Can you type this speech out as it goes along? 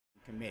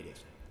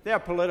committees. They're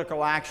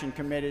political action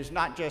committees,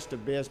 not just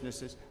of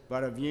businesses,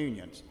 but of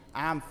unions.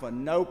 I'm for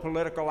no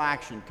political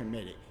action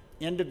committee,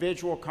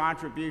 individual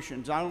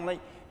contributions only,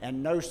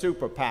 and no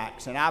super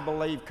PACs. And I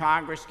believe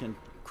Congress can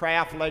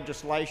craft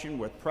legislation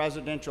with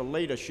presidential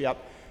leadership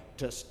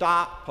to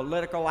stop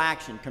political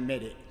action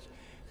committees.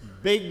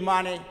 Big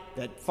money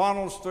that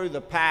funnels through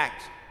the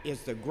PACs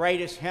is the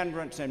greatest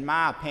hindrance, in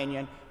my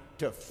opinion,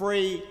 to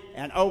free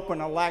and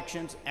open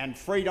elections and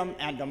freedom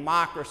and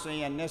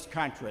democracy in this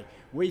country.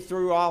 We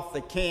threw off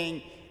the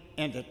king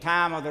in the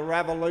time of the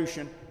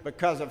revolution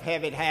because of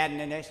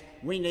heavy-handedness.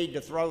 We need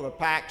to throw the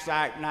PACs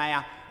out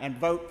now and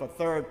vote for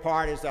third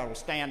parties that will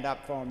stand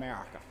up for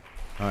America.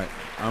 All right.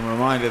 I'm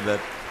reminded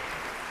that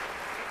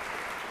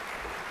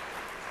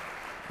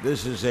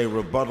this is a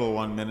rebuttal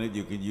 1 minute.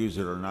 You can use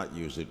it or not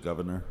use it,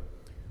 Governor.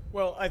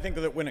 Well, I think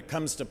that when it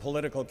comes to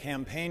political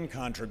campaign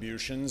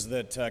contributions,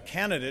 that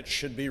candidates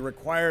should be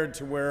required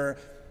to wear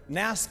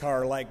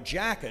NASCAR-like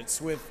jackets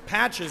with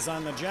patches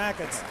on the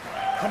jackets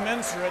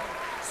commensurate.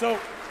 So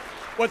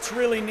what's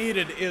really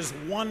needed is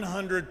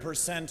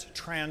 100%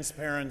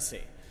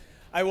 transparency.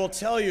 I will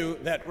tell you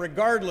that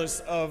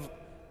regardless of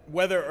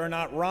whether or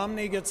not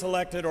Romney gets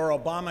elected or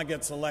Obama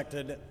gets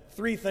elected,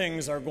 three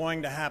things are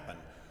going to happen.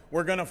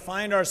 We're going to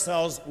find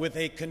ourselves with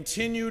a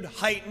continued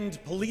heightened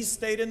police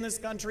state in this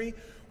country.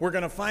 We're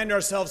going to find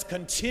ourselves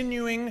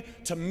continuing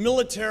to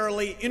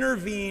militarily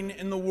intervene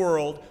in the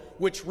world,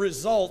 which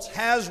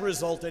has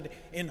resulted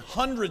in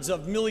hundreds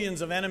of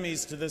millions of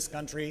enemies to this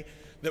country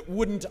that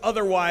wouldn't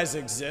otherwise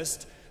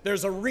exist.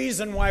 There's a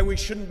reason why we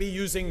shouldn't be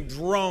using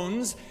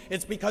drones.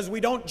 It's because we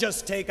don't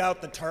just take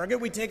out the target,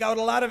 we take out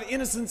a lot of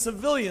innocent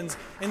civilians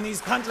in these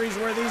countries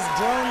where these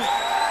drones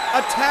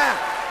attack.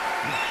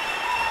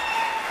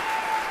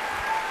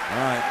 All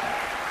right.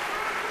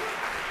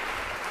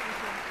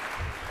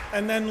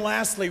 And then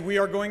lastly, we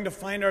are going to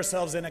find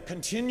ourselves in a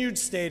continued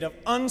state of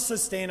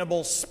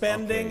unsustainable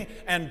spending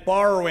and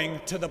borrowing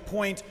to the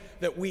point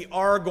that we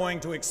are going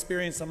to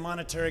experience a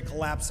monetary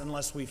collapse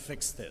unless we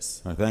fix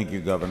this. Thank you,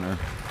 Governor.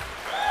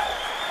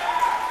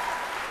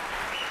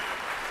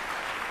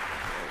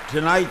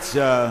 Tonight's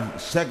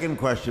second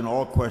question,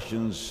 all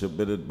questions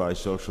submitted by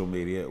social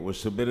media, was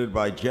submitted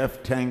by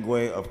Jeff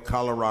Tangway of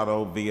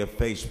Colorado via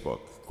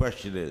Facebook. The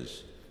question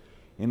is,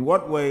 in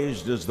what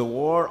ways does the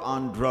war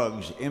on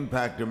drugs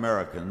impact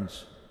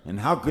Americans, and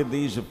how could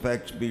these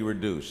effects be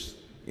reduced?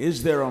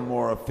 Is there a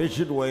more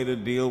efficient way to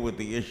deal with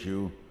the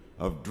issue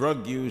of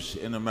drug use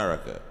in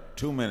America?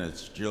 2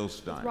 minutes, Jill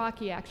Stein.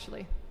 Rocky,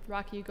 actually.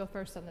 Rocky, you go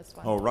first on this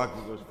one. Oh, Rocky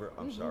goes first.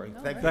 I'm sorry.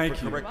 No, Thank you right.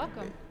 for correcting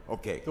Welcome. me.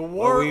 Okay. The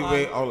war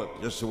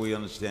just so we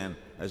understand,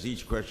 as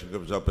each question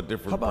comes up, a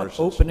different How about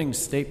person. opening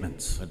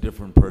statements? A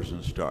different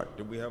person start.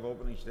 Did we have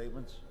opening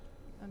statements?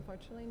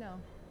 Unfortunately, no.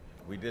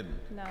 We didn't.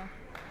 No.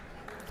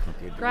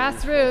 Okay.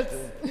 Grassroots.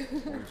 Were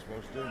we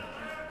supposed to?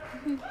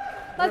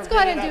 Let's go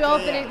ahead and do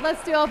opening.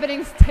 Let's do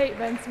opening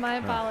statements. My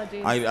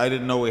apologies. I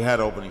didn't know we had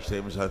opening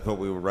statements. I thought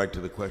we were right to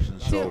the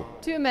questions. So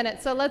 2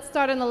 minutes. So let's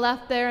start on the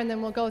left there, and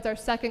then we'll go with our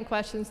second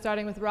question,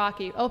 starting with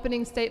Rocky.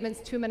 Opening statements,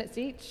 2 minutes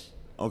each.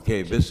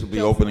 okay, this will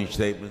be opening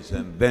statements,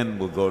 and then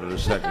we'll go to the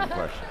second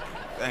question.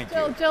 Thank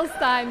you. Jill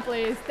Stein,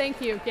 please. Thank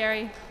you,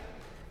 Gary.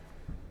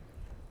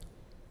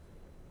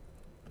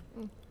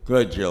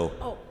 Good, Jill.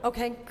 Oh,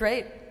 okay,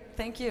 great.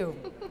 Thank you.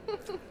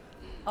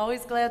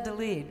 Always glad to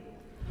lead.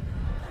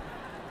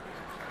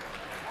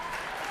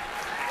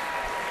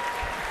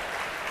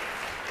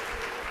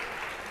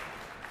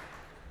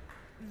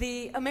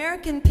 The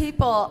American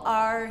people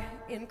are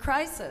in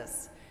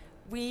crisis.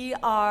 We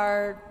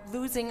are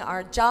losing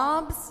our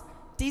jobs,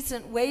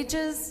 decent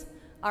wages,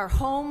 our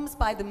homes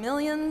by the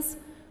millions,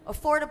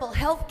 affordable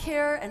health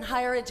care and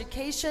higher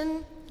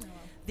education.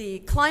 The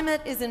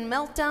climate is in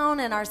meltdown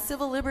and our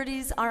civil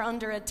liberties are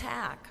under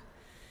attack.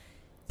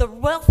 The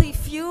wealthy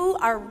few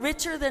are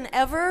richer than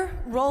ever,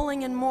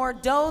 rolling in more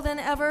dough than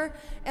ever,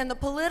 and the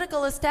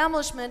political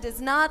establishment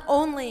is not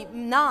only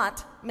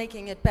not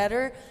making it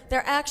better,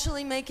 they're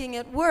actually making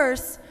it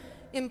worse,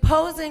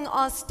 imposing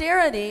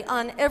austerity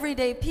on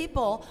everyday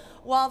people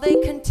while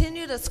they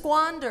continue to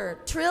squander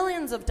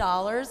trillions of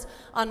dollars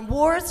on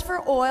wars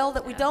for oil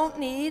that we don't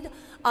need,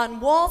 on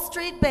Wall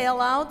Street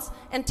bailouts,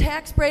 and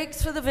tax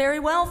breaks for the very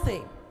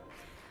wealthy.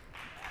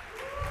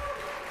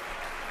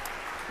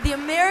 The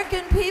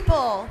American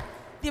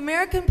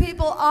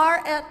people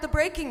are at the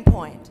breaking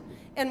point,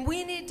 and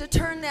we need to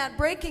turn that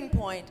breaking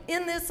point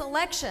in this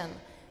election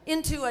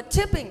into a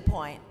tipping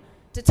point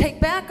to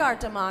take back our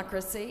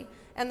democracy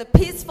and the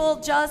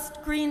peaceful,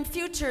 just, green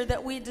future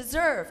that we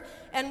deserve.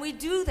 And we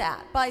do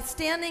that by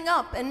standing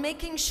up and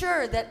making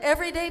sure that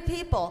everyday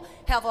people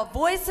have a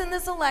voice in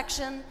this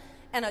election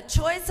and a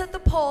choice at the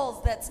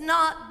polls that's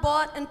not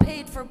bought and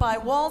paid for by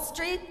Wall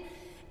Street,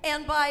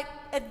 and by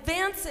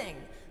advancing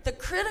the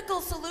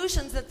critical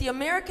solutions that the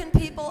American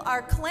people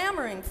are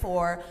clamoring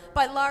for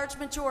by large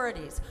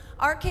majorities.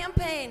 Our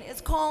campaign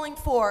is calling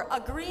for a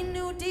Green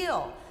New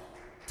Deal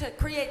to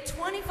create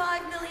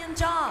 25 million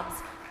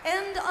jobs,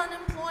 end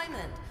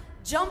unemployment,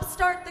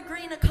 jumpstart the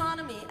green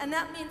economy, and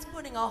that means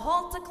putting a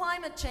halt to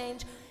climate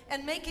change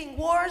and making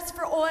wars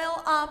for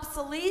oil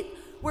obsolete.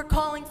 We're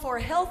calling for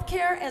health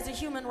care as a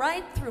human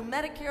right through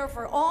Medicare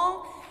for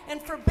all,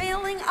 and for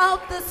bailing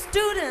out the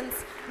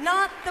students,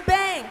 not the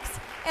banks,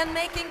 and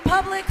making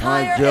public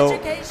higher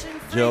education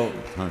free. Jill,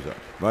 I'm sorry.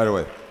 By the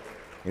way,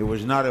 it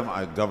was not in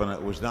my Governor.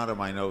 It was not in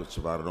my notes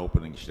about an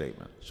opening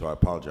statement. So I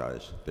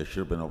apologize. There should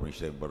have been an opening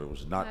statement, but it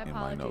was not in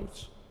my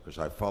notes because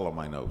I follow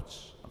my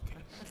notes.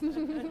 Okay.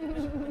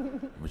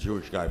 I'm a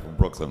Jewish guy from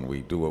Brooklyn.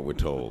 We do what we're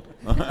told.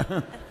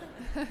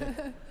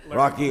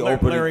 Rocky,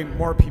 opening. Larry,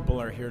 more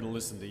people are here to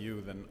listen to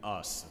you than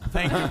us.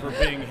 Thank you for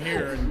being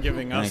here and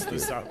giving us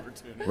this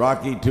opportunity.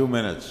 Rocky, 2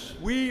 minutes.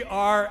 We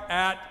are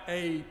at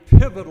a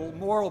pivotal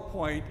moral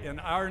point in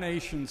our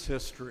nation's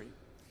history.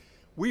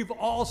 We've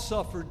all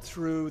suffered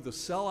through the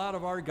sellout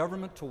of our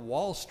government to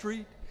Wall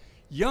Street.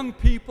 Young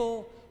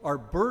people are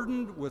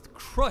burdened with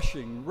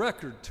crushing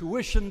record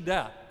tuition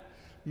debt.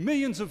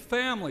 Millions of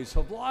families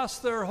have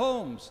lost their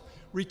homes.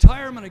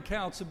 Retirement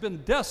accounts have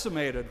been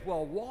decimated,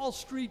 while Wall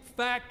Street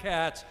fat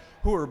cats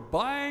who are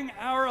buying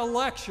our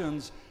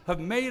elections have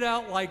made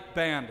out like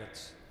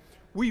bandits.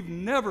 We've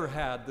never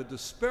had the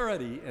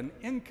disparity in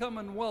income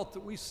and wealth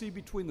that we see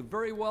between the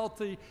very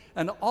wealthy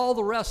and all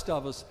the rest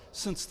of us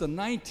since the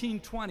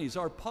 1920s.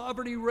 Our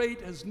poverty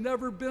rate has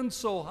never been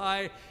so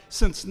high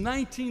since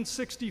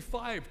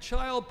 1965.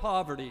 Child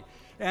poverty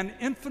and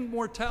infant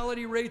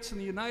mortality rates in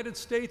the United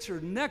States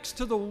are next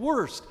to the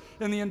worst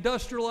in the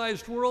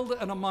industrialized world,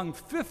 and among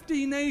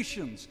 50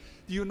 nations,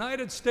 the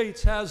United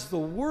States has the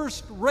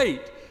worst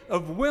rate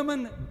of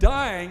women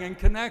dying in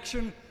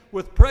connection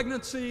with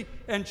pregnancy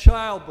and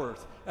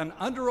childbirth. And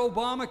under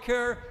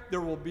Obamacare, there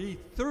will be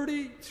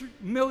 30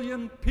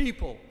 million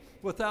people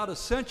without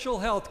essential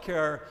health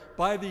care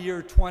by the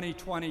year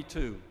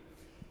 2022.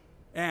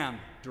 And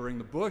during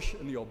the Bush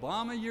and the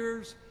Obama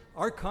years,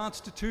 our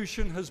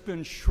Constitution has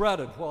been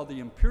shredded while the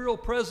imperial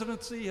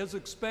presidency has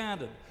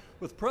expanded,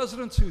 with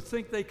presidents who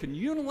think they can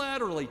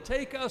unilaterally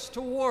take us to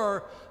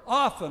war,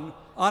 often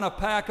on a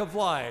pack of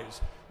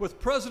lies, with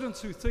presidents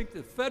who think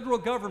the federal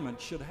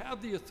government should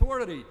have the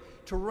authority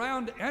to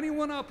round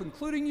anyone up,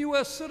 including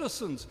U.S.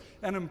 citizens,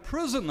 and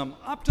imprison them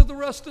up to the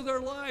rest of their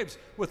lives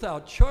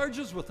without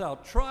charges,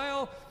 without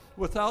trial,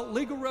 without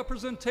legal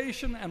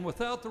representation, and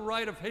without the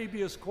right of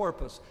habeas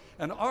corpus.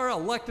 And our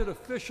elected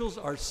officials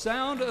are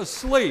sound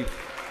asleep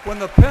when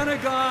the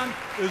Pentagon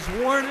is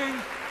warning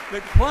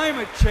that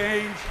climate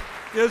change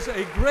is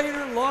a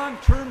greater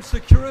long-term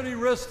security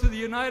risk to the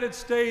United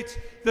States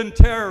than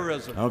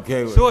terrorism.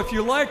 Okay. So if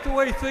you like the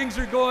way things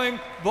are going,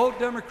 vote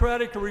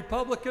Democratic or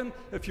Republican.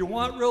 If you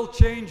want real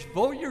change,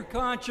 vote your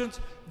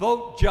conscience,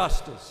 vote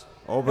justice.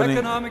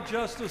 Economic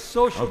justice,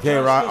 social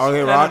justice,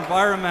 and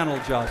environmental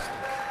justice.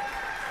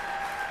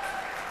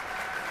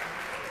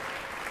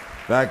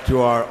 Back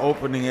to our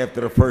opening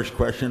after the first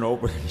question,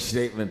 opening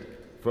statement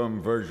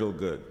from Virgil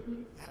Good.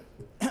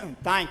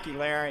 Thank you,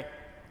 Larry.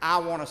 I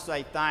want to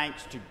say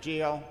thanks to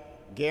Jill,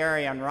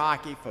 Gary, and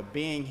Rocky for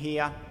being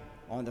here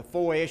on the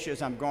 4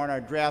 issues I'm going to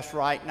address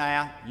right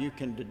now. You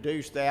can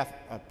deduce their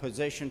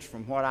positions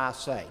from what I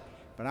say.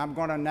 But I'm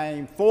going to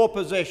name 4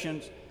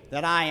 positions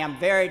that I am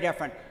very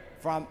different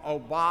from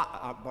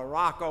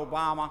Barack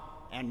Obama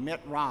and Mitt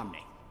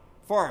Romney.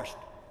 First,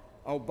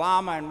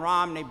 Obama and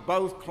Romney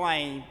both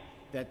claim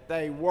that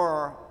they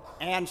were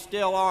and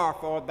still are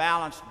for a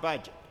balanced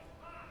budget.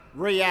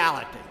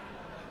 Reality.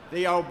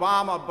 The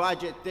Obama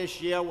budget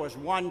this year was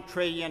 $1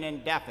 trillion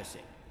in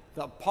deficit.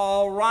 The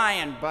Paul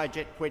Ryan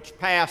budget, which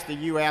passed the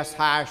U.S.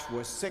 House,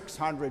 was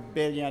 $600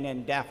 billion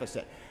in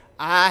deficit.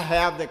 I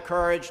have the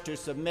courage to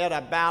submit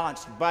a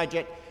balanced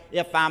budget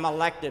if I'm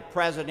elected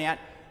president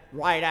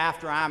right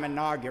after I'm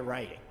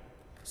inaugurated.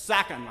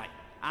 Secondly,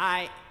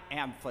 I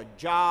am for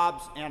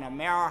jobs in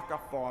America,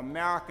 for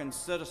American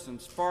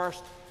citizens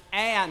first,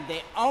 and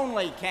the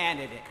only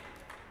candidate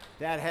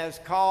that has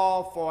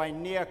called for a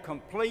near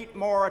complete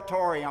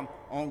moratorium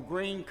on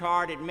green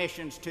card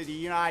admissions to the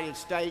United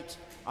States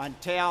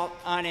until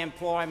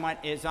unemployment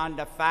is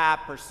under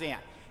 5%.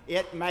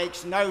 It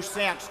makes no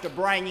sense to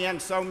bring in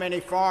so many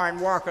foreign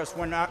workers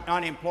when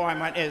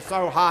unemployment is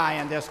so high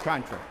in this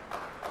country.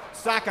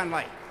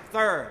 Secondly,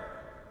 third,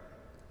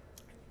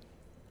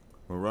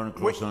 we're running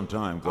close on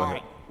time. Go ahead.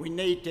 Right, we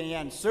need to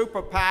end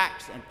super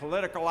PACs and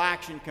political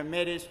action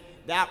committees.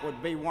 That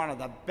would be one of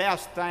the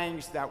best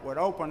things that would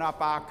open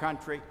up our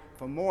country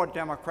for more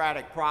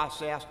democratic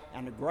process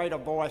and a greater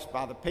voice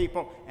by the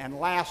people. And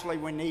lastly,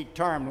 we need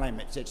term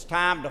limits. It's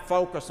time to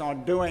focus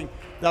on doing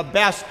the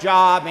best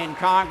job in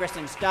Congress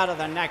instead of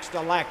the next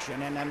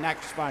election and the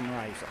next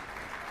fundraiser.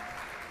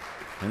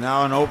 And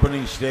now an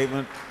opening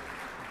statement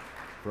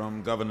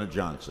from Governor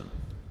Johnson.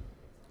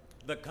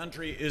 The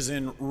country is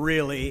in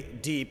really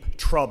deep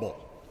trouble.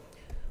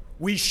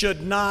 We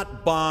should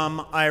not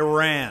bomb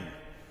Iran.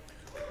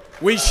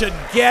 We should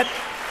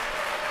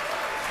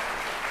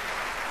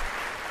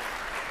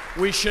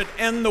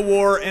end the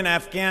war in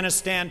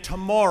Afghanistan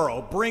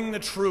tomorrow. Bring the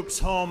troops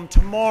home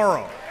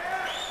tomorrow.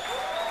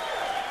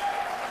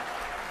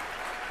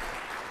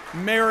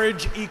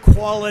 Marriage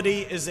equality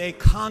is a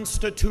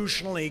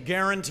constitutionally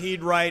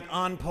guaranteed right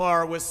on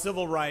par with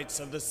civil rights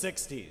of the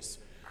 60s.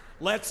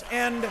 Let's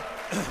end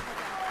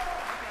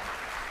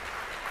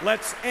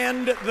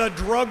the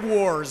drug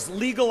wars.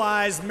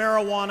 Legalize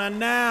marijuana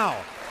now.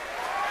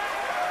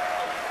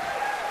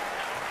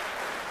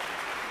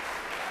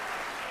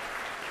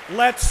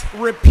 Let's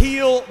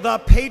repeal the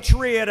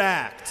Patriot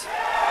Act.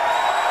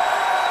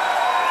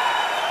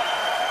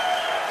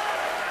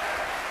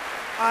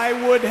 I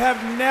would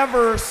have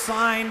never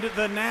signed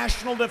the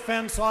National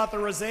Defense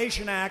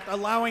Authorization Act,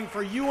 allowing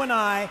for you and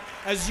I,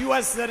 as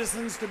U.S.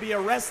 citizens, to be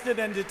arrested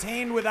and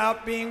detained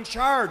without being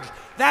charged.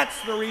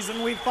 That's the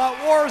reason we fought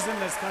wars in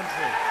this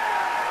country.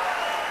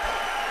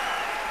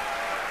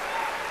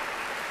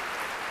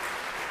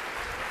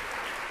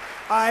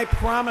 I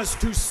promise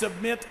to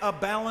submit a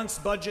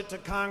balanced budget to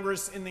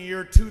Congress in the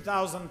year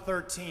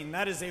 2013.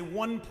 That is a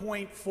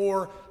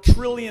 $1.4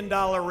 trillion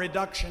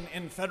reduction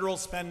in federal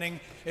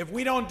spending. If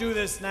we don't do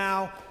this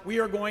now,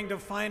 we are going to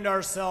find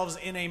ourselves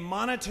in a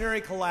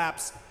monetary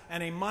collapse.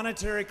 And a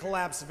monetary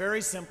collapse,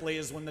 very simply,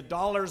 is when the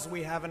dollars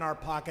we have in our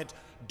pocket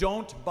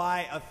don't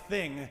buy a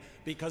thing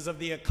because of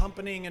the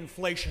accompanying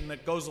inflation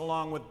that goes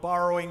along with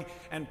borrowing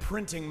and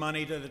printing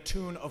money to the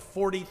tune of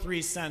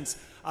 43 cents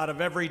out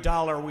of every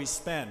dollar we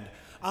spend.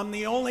 I'm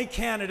the only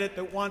candidate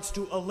that wants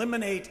to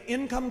eliminate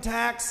income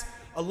tax,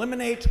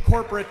 eliminate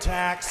corporate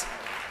tax,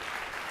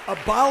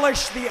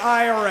 abolish the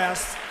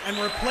IRS, and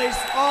replace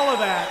all of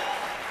that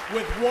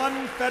with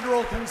one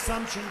federal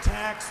consumption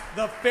tax,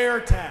 the fair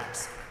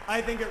tax.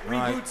 I think it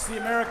reboots the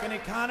American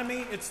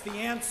economy. It's the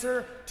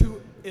answer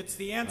to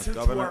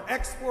our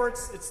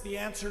exports. It's the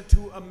answer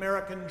to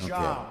American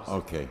jobs.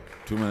 Okay,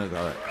 2 minutes.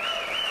 All right.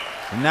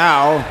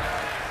 Now,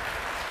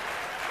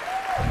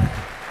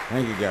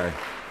 thank you, Gary.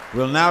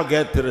 We'll now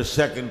get to the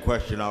second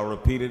question. I'll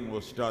repeat it, and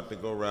we'll start to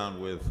go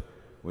around with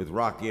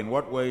Rocky. In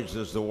what ways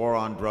does the war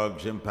on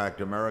drugs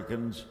impact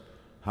Americans?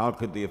 How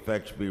could the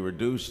effects be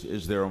reduced?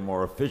 Is there a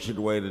more efficient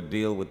way to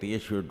deal with the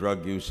issue of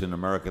drug use in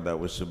America? That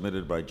was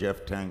submitted by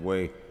Jeff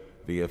Tangway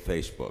via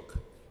Facebook.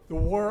 The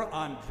war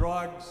on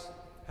drugs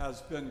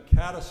has been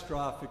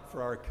catastrophic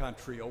for our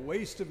country, a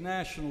waste of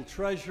national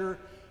treasure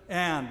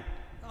and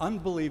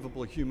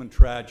unbelievable human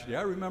tragedy.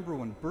 I remember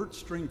when Bert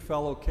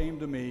Stringfellow came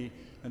to me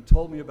and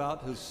told me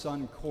about his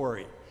son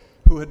Corey,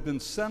 who had been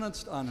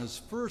sentenced on his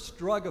first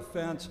drug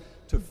offense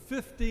to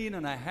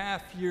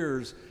 15.5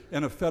 years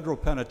in a federal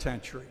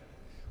penitentiary.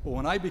 Well,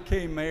 when I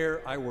became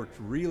mayor, I worked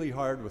really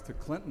hard with the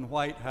Clinton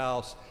White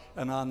House,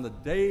 and on the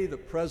day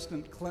that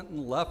President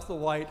Clinton left the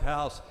White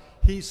House,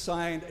 he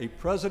signed a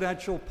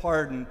presidential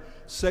pardon,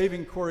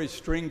 saving Corey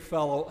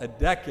Stringfellow a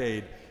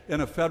decade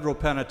in a federal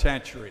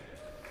penitentiary.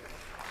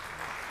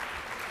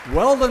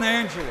 Weldon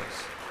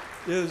Angeles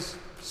is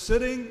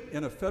sitting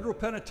in a federal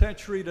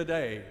penitentiary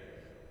today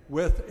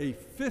with a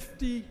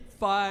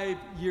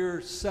 55-year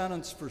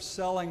sentence for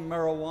selling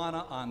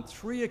marijuana on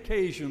 3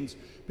 occasions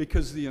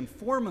because the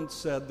informant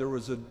said there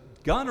was a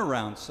gun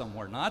around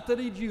somewhere, not that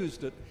he'd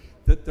used it,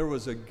 that there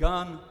was a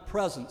gun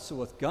present. So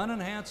with gun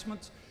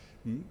enhancements,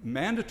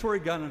 mandatory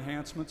gun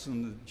enhancements,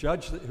 and the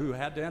judge who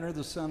had to enter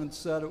the sentence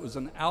said it was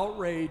an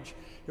outrage,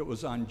 it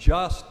was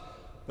unjust,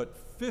 but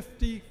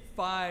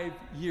 55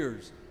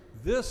 years.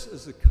 This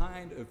is the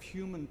kind of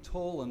human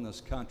toll in this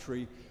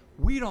country.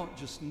 We don't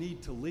just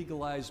need to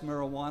legalize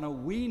marijuana,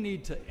 we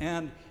need to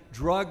end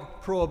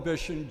drug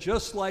prohibition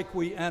just like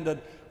we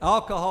ended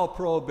alcohol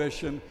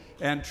prohibition,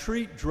 and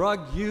treat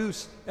drug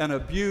use and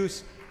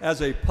abuse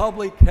as a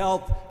public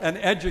health and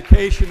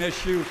education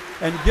issue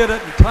and get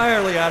it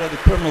entirely out of the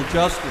criminal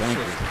justice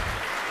system.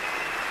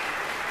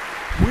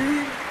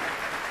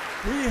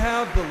 We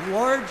have the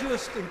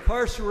largest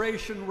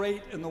incarceration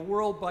rate in the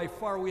world by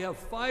far. We have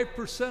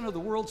 5% of the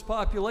world's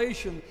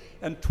population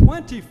and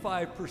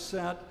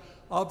 25%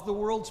 of the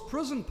world's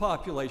prison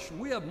population.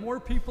 We have more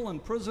people in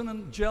prison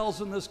and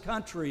jails in this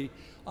country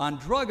on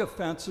drug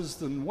offenses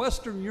than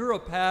Western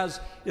Europe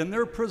has in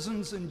their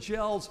prisons and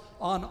jails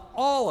on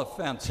all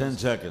offenses. 10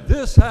 seconds.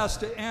 This has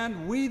to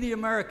end. We, the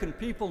American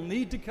people,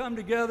 need to come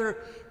together,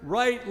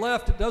 right,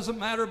 left, it doesn't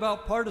matter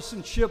about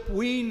partisanship.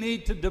 We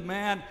need to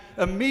demand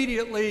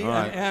immediately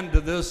an end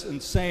to this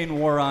insane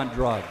war on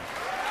drugs.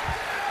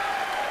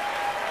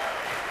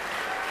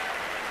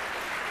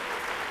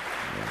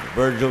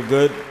 Virgil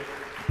Good.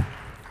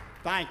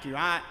 Thank you.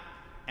 I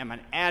am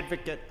an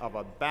advocate of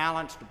a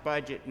balanced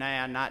budget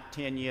now, not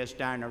 10 years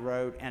down the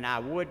road, and I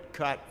would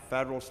cut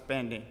federal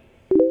spending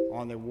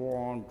on the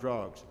war on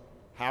drugs.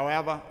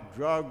 However,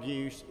 drug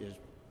use is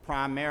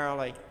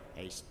primarily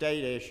a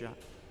state issue,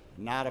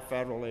 not a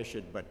federal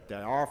issue, but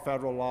there are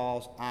federal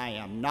laws. I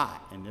am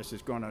not, and this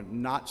is going to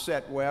not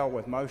sit well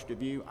with most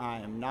of you, I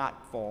am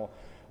not for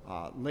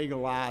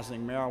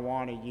legalizing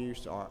marijuana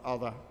use or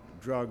other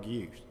drug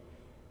use.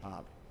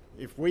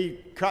 If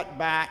we cut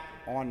back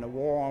on the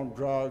war on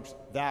drugs,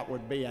 that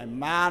would be a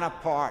minor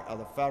part of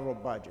the federal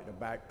budget.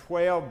 About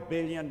 $12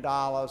 billion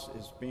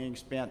is being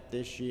spent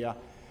this year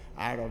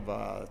out of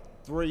a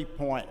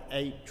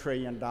 $3.8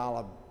 trillion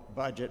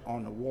budget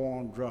on the war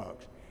on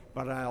drugs.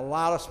 but a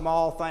lot of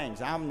small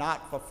things. I'm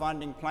not for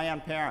funding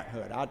Planned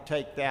Parenthood. I'd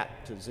take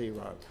that to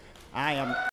zero. I am